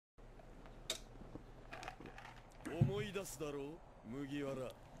思い出すだろう、麦わ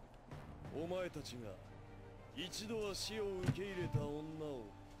ら。お前たちが一度は死を受け入れた女を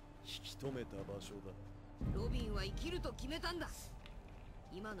引き止めた場所だ。ロビンは生きると決めたんだ。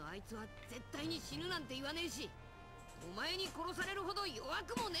今のあいつは絶対に死ぬなんて言わねえし、お前に殺されるほど弱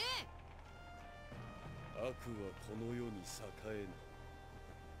くもねえ。悪はこの世に栄え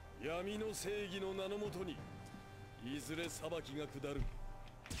ぬ。闇の正義の名のもとにいずれ裁きが下る。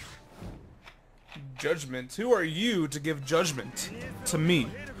 Judgment? Who are you to give judgment to me?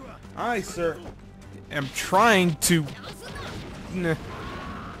 I, sir, am trying to... Nah.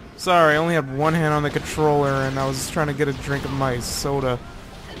 Sorry, I only had one hand on the controller and I was trying to get a drink of my soda.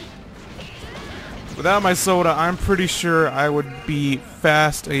 Without my soda, I'm pretty sure I would be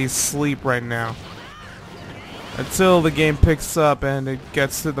fast asleep right now. Until the game picks up and it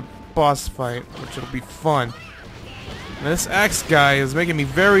gets to the boss fight, which will be fun. And this axe guy is making me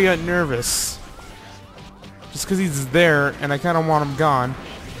very nervous. Just because he's there and I kind of want him gone.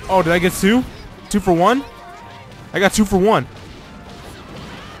 Oh, did I get two? 2 for 1? I got 2 for 1.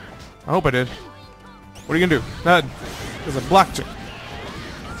 I hope I did. What are you gonna do? That is a black chick.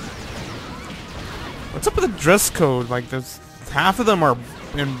 What's up with the dress code? Like, there's half of them are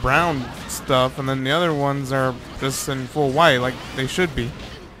in brown stuff, and then the other ones are just in full white, like they should be.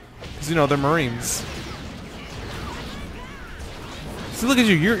 Because, you know, they're Marines. See, look at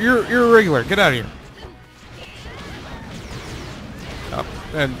you. You're a regular. Get out of here. Oh,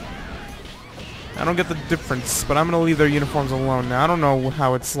 and I don't get the difference, but I'm gonna leave their uniforms alone now. I don't know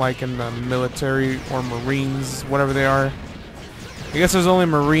how it's like in the military or Marines, whatever they are. I guess there's only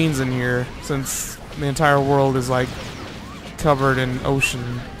Marines in here, since the entire world is like covered in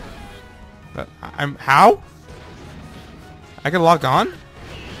ocean. But how? I can lock on?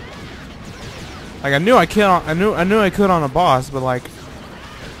 Like I knew I could on a boss, but like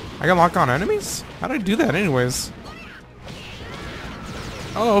I can lock on enemies? How did I do that anyways?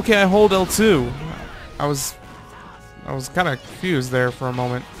 Oh, okay, I hold L2. I was kind of confused there for a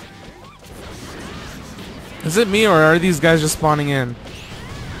moment. Is it me or are these guys just spawning in?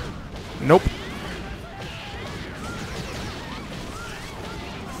 Nope.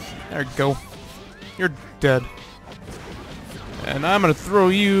 There you go. You're dead. And I'm gonna throw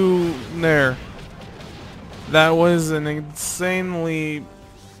you there. That was an insanely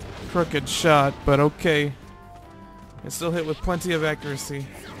crooked shot, but okay. It still hit with plenty of accuracy.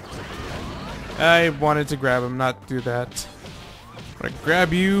 I wanted to grab him, not do that. I'm gonna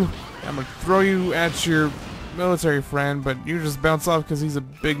grab you. I'm gonna throw you at your military friend, but you just bounce off because he's a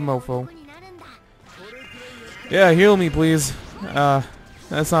big mofo. Yeah, heal me, please.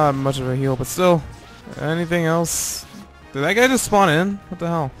 That's not much of a heal, but still. Anything else? Did that guy just spawn in? What the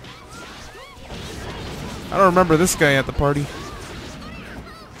hell? I don't remember this guy at the party.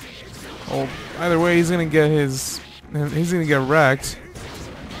 Oh, either way, he's gonna get his... He's gonna get wrecked.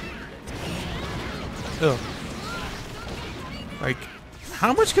 Ugh. Like,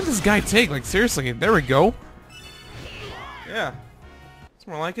 how much can this guy take? Like, seriously, there we go. Yeah. It's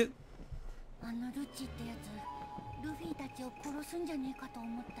more like it.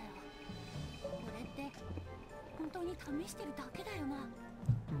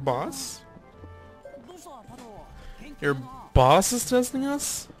 Boss? Your boss is testing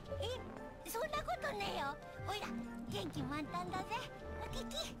us?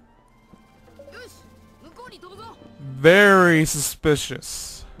 Very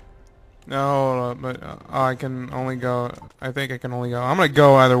suspicious. No, but I can only go. I think I can only go. I'm gonna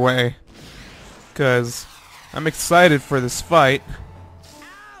go either way, cause I'm excited for this fight.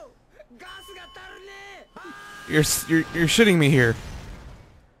 You're shitting me here.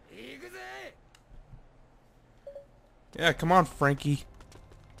 Yeah, come on, Frankie.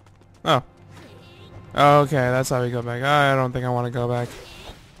 Oh. Okay, that's how we go back. I don't think I want to go back.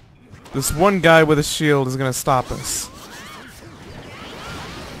 This one guy with a shield is gonna stop us.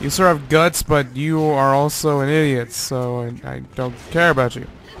 You sort of have guts, but you are also an idiot, so I don't care about you.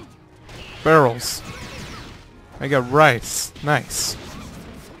 Barrels. I got rice. Nice.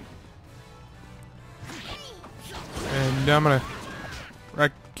 And I'm gonna...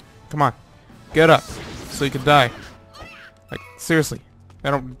 Right, come on. Get up, so you can die. Like, seriously. They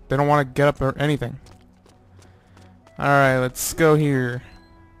don't want to get up or anything. Alright, let's go here.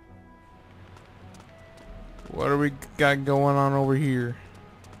 What do we got going on over here?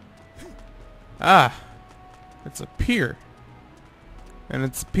 Ah! It's a pier. And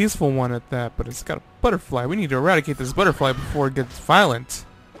it's a peaceful one at that, but it's got a butterfly. We need to eradicate this butterfly before it gets violent.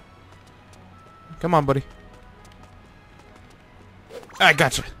 Come on, buddy. I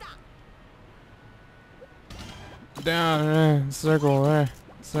gotcha! Down, circle,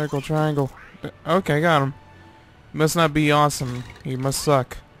 circle, triangle. Okay, got him. He must not be awesome. He must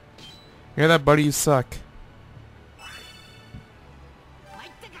suck. You hear that, buddy? You suck.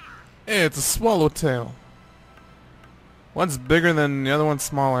 Hey, it's a swallowtail. One's bigger than the other one's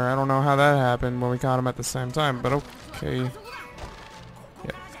smaller. I don't know how that happened when we caught them at the same time, but okay.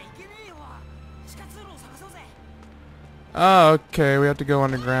 Oh, okay, we have to go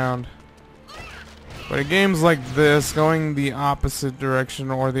underground. But in games like this, going the opposite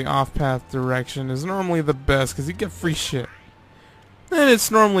direction or the off-path direction is normally the best, because you get free shit. And it's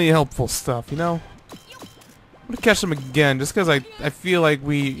normally helpful stuff, you know? I'm gonna catch them again, just because I feel like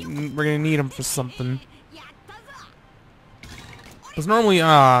we're gonna need them for something. Because normally,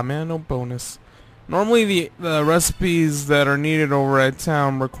 man, no bonus. Normally the recipes that are needed over at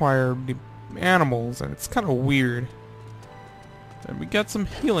town require the animals, and it's kind of weird. And we got some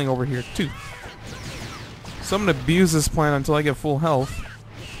healing over here, too. So I'm going to abuse this plant until I get full health.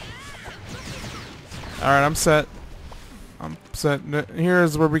 Alright, I'm set. I'm set.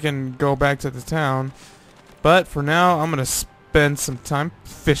 Here's where we can go back to the town. But for now, I'm going to spend some time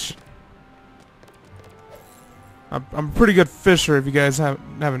fishing. I'm a pretty good fisher if you guys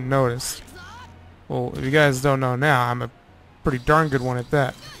haven't noticed. Well, if you guys don't know now, I'm a pretty darn good one at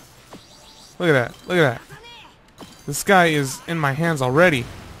that. Look at that. Look at that. This guy is in my hands already.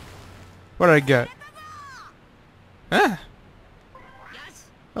 What did I get? Ah!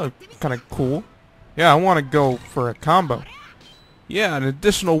 Oh, kind of cool. Yeah, I want to go for a combo. Yeah, an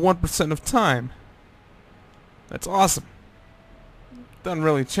additional 1% of time. That's awesome. Doesn't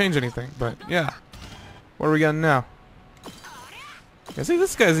really change anything, but yeah. What are we getting now? Yeah, see,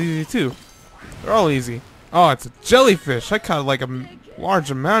 this guy's easy too. They're all easy. Oh, it's a jellyfish. I caught like a large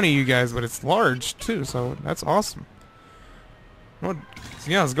amount of you guys, but it's large too, so that's awesome. Well,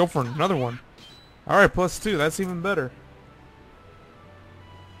 yeah, let's go for another one. Alright, +2. That's even better.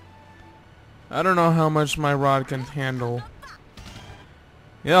 I don't know how much my rod can handle.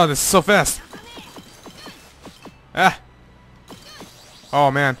 Yeah, this is so fast. Ah! Oh,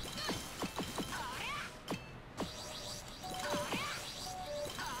 man.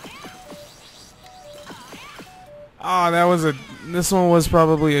 Ah, that was this one was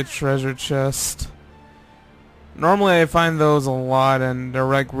probably a treasure chest. Normally I find those a lot and they're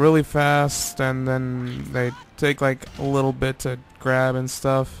like really fast and then they take like a little bit to grab and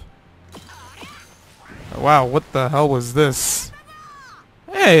stuff. Wow, what the hell was this?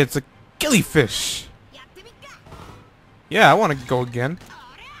 Hey, it's a killifish! Yeah, I want to go again.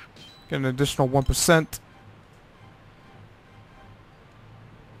 Get an additional 1%.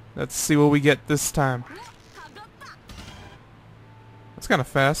 Let's see what we get this time. That's kind of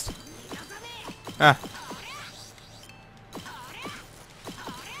fast. Ah.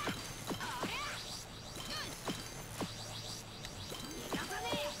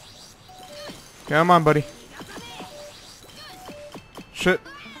 Come on, buddy. Shit.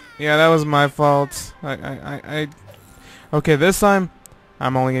 Yeah, that was my fault. Okay, this time,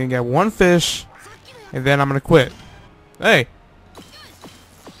 I'm only gonna get one fish, and then I'm gonna quit. Hey!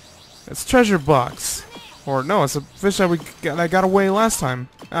 It's treasure box. Or, no, it's a fish that got away last time.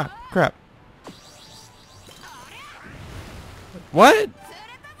 Ah, crap. What?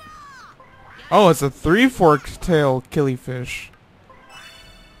 Oh, it's a 3-forked tail killifish.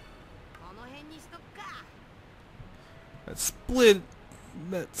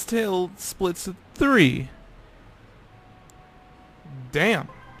 That tail splits at 3. Damn.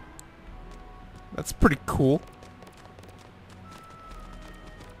 That's pretty cool.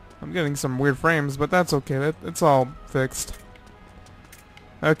 I'm getting some weird frames, but that's okay. It's all fixed.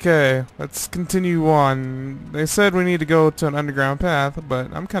 Okay, let's continue on. They said we need to go to an underground path,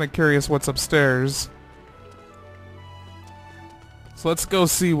 but I'm kind of curious what's upstairs. So let's go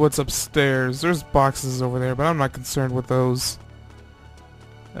see what's upstairs. There's boxes over there, but I'm not concerned with those.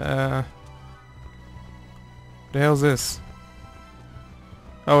 The hell's this?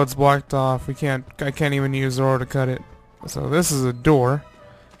 Oh, it's blocked off. I can't even use Zoro to cut it. So this is a door.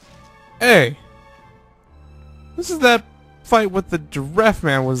 Hey! This is that fight with the giraffe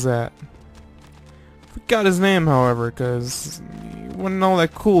man was at. Forgot his name, however, because he wasn't all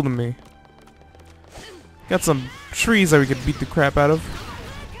that cool to me. Got some trees that we could beat the crap out of.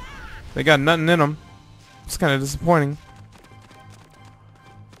 They got nothing in them. It's kind of disappointing.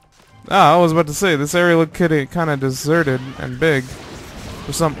 Ah, I was about to say, this area looked kind of deserted and big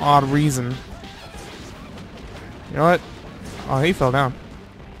for some odd reason. You know what? Oh, he fell down.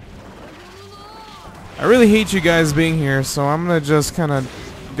 I really hate you guys being here, so I'm gonna just kind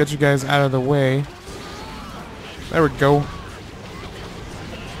of get you guys out of the way. There we go.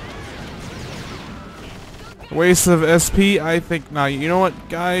 Waste of SP? I think not. You know what,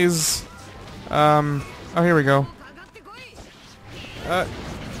 guys? Oh, here we go.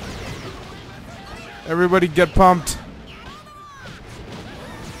 Everybody get pumped.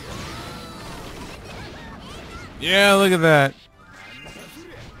 Yeah, look at that.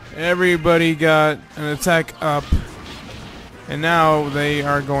 Everybody got an attack up. And now they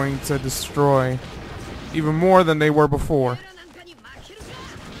are going to destroy even more than they were before.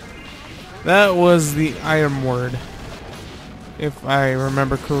 That was the item word, if I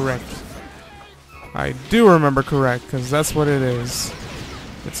remember correct. I do remember correct, because that's what it is.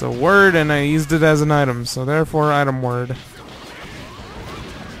 It's a word, and I used it as an item, so therefore item word.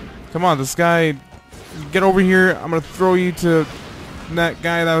 Come on, this guy, get over here. I'm gonna throw you to that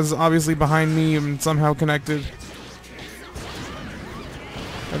guy that was obviously behind me and somehow connected.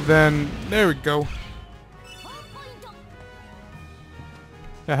 And then, there we go.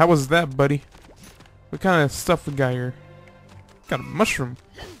 Yeah, how was that, buddy? What kind of stuff we got here? Got a mushroom.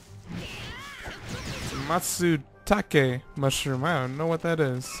 It's a Matsutake mushroom. I don't know what that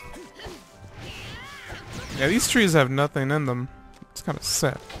is. Yeah, these trees have nothing in them. It's kind of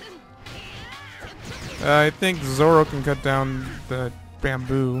sad. I think Zoro can cut down the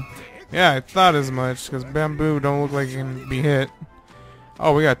bamboo. Yeah, I thought as much, because bamboo don't look like it can be hit.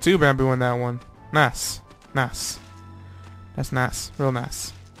 Oh, we got 2 bamboo in that one. Nice. Nice. That's nice. Real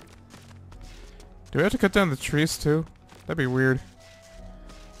nice. Do we have to cut down the trees too? That'd be weird.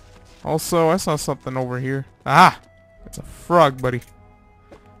 Also, I saw something over here. Ah! It's a frog, buddy.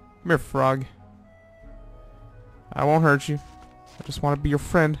 Come here, frog. I won't hurt you. I just want to be your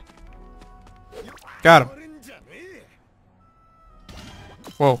friend. Got him.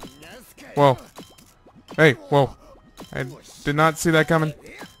 Whoa. Whoa. Hey, whoa. I did not see that coming.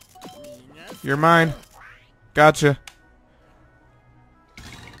 You're mine. Gotcha.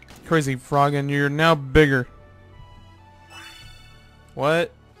 Crazy frog, and you're now bigger.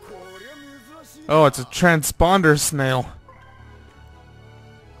 What? Oh, it's a transponder snail.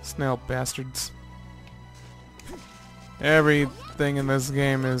 Snail bastards. Everything in this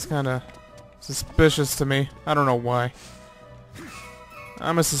game is kind of suspicious to me. I don't know why.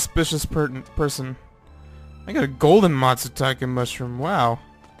 I'm a suspicious person. I got a golden Matsutake mushroom. Wow. I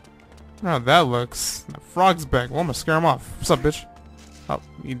don't know how that looks. The frog's back. Well, I'm gonna scare him off. What's up, bitch? Oh,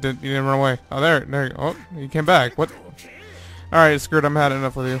 you didn't run away. Oh, there you go. Oh, you came back. What? Alright, screw it. I'm had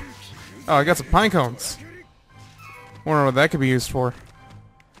enough with you. Oh, I got some pine cones. Wonder what that could be used for.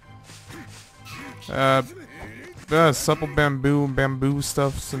 Supple bamboo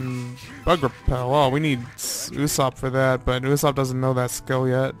stuffs, and bug repel. Oh, we need Usopp for that, but Usopp doesn't know that skill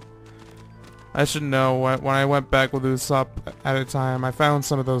yet. I should know. When I went back with Usopp at a time, I found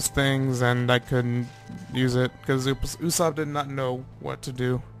some of those things, and I couldn't use it, because Usopp did not know what to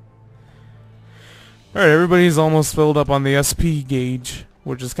do. Alright, everybody's almost filled up on the SP gauge,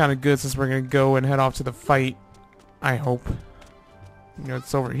 which is kind of good since we're going to go and head off to the fight, I hope. You know,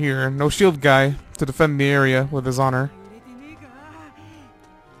 it's over here. No shield guy to defend the area with his honor.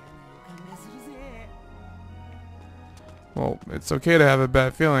 Well, it's okay to have a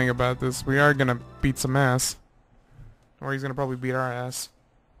bad feeling about this. We are gonna beat some ass. Or he's gonna probably beat our ass.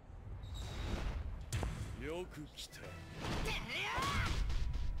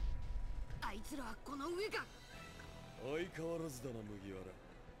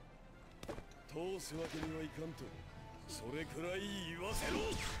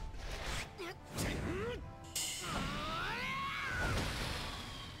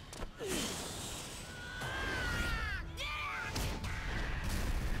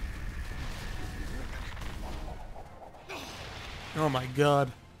 Oh my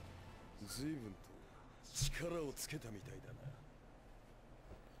god.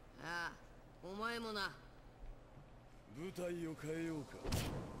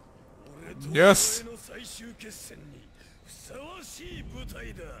 Yes.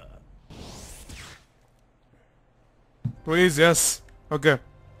 Please, yes. Okay.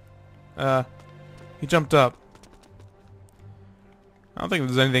 He jumped up. I don't think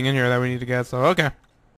there's anything in here that we need to get, so okay.